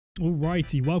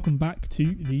Alrighty, welcome back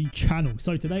to the channel.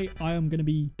 So today I am going to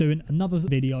be doing another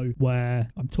video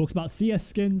where I'm talking about CS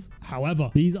skins.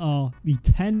 However, these are the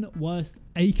 10 worst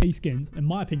AK skins, in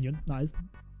my opinion, that is,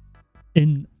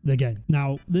 in the game.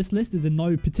 Now, this list is in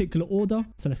no particular order,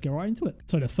 so let's get right into it.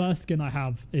 So the first skin I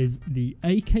have is the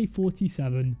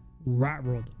AK-47 Rat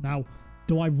Rod. Now,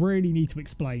 do I really need to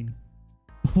explain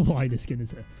why this skin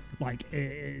is here? Like,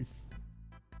 it's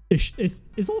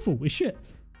awful, it's shit.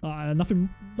 Nothing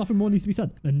more needs to be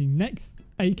said. And the next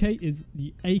AK is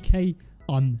the AK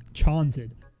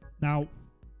Enchanted. Now,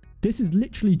 this is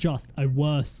literally just a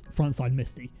worse frontside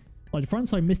Misty. Like, the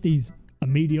frontside Misty's a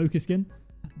mediocre skin.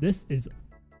 This is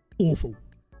awful.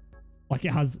 Like,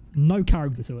 it has no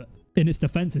character to it. In its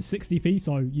defense is 60p,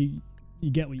 so you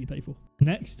get what you pay for.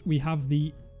 Next, we have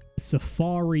the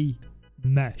Safari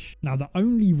Mesh. Now, the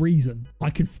only reason I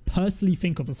could personally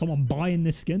think of as someone buying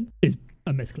this skin is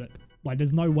a misclick. Like,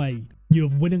 there's no way you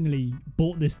have willingly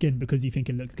bought this skin because you think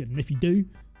it looks good. And if you do,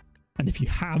 and if you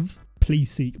have,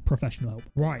 please seek professional help.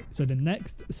 Right, so the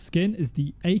next skin is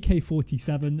the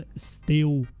AK-47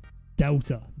 Steel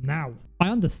Delta. Now, I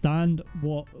understand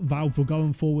what Valve were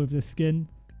going for with this skin,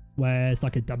 where it's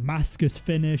like a Damascus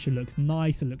finish. It looks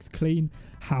nice, it looks clean.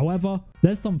 However,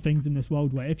 there's some things in this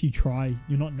world where if you try,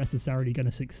 you're not necessarily going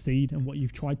to succeed in what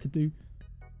you've tried to do.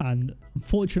 And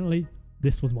unfortunately,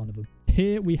 this was one of them.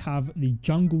 Here we have the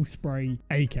Jungle Spray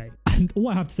AK. And all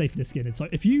I have to say for this skin is, so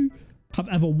if you have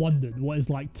ever wondered what it's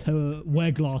like to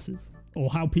wear glasses or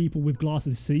how people with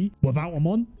glasses see without them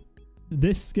on,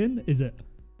 this skin is it.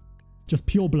 Just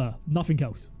pure blur, nothing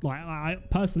else. Like, I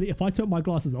personally, if I took my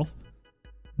glasses off,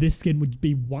 this skin would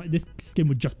be white. This skin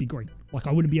would just be green. Like,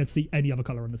 I wouldn't be able to see any other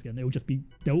color on the skin. It would just be,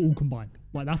 they'll all combine.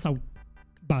 Like, that's how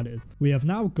bad it is. We have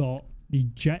now got the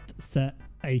Jet Set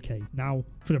AK. Now,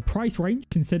 for the price range,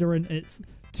 considering it's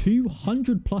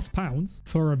 £200+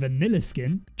 for a vanilla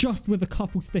skin, just with a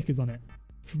couple stickers on it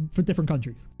for different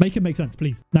countries. Make it make sense,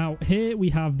 please. Now, here we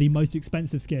have the most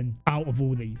expensive skin out of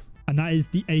all these, and that is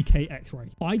the AK X-Ray.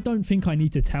 I don't think I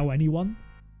need to tell anyone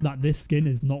that this skin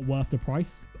is not worth the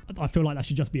price. I feel like that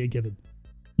should just be a given.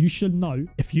 You should know,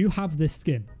 if you have this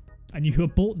skin and you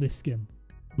have bought this skin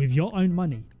with your own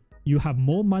money, you have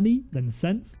more money than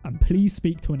sense, and please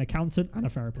speak to an accountant and a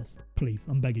therapist. Please,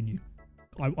 I'm begging you.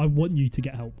 I want you to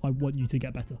get help. I want you to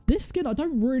get better. This skin, I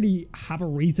don't really have a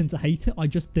reason to hate it. I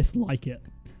just dislike it.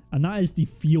 And that is the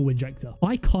fuel injector.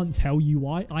 I can't tell you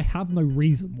why. I have no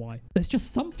reason why. There's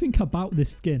just something about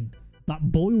this skin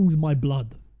that boils my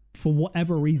blood for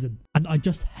whatever reason, and I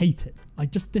just hate it. I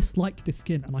just dislike this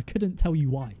skin, and I couldn't tell you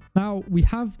why. Now, we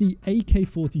have the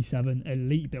AK-47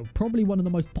 Elite build, probably one of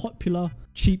the most popular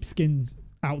cheap skins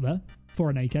out there for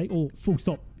an AK, or full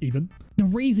stop even. The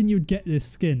reason you'd get this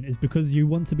skin is because you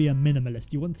want to be a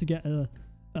minimalist. You want to get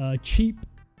a cheap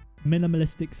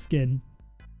minimalistic skin.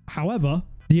 However,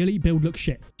 the Elite build looks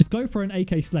shit. Just go for an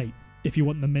AK Slate if you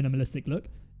want the minimalistic look.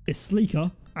 It's sleeker,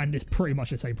 and it's pretty much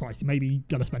the same price. You maybe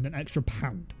gotta spend an extra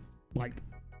 £1. Like,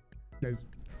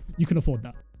 you can afford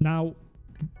that. Now,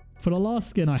 for the last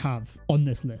skin I have on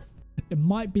this list, it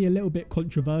might be a little bit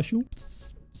controversial,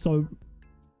 so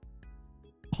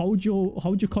hold your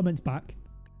comments back.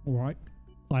 All right,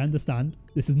 I understand.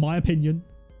 This is my opinion,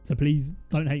 so please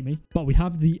don't hate me. But we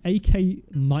have the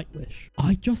AK Nightwish.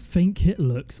 I just think it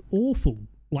looks awful.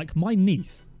 Like, my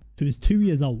niece, who is 2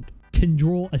 years old, can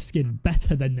draw a skin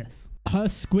better than this. Her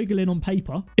squiggling on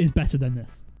paper is better than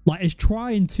this. Like, it's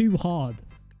trying too hard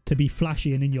to be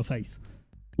flashy and in your face.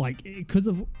 Like, because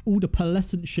of all the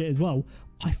pearlescent shit as well,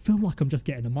 I feel like I'm just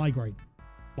getting a migraine.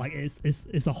 Like,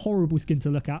 it's a horrible skin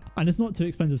to look at, and it's not too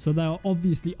expensive. So there are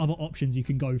obviously other options you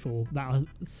can go for that are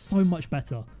so much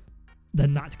better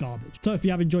than that garbage. So if you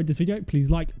have enjoyed this video,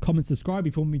 please like, comment, subscribe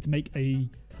if you want me to make a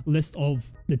list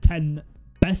of the 10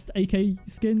 best AK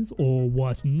skins, or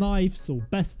worst knives, or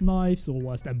best knives, or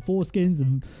worst M4 skins,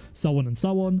 and so on and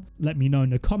so on. Let me know in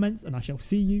the comments, and I shall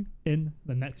see you in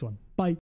the next one. Bye.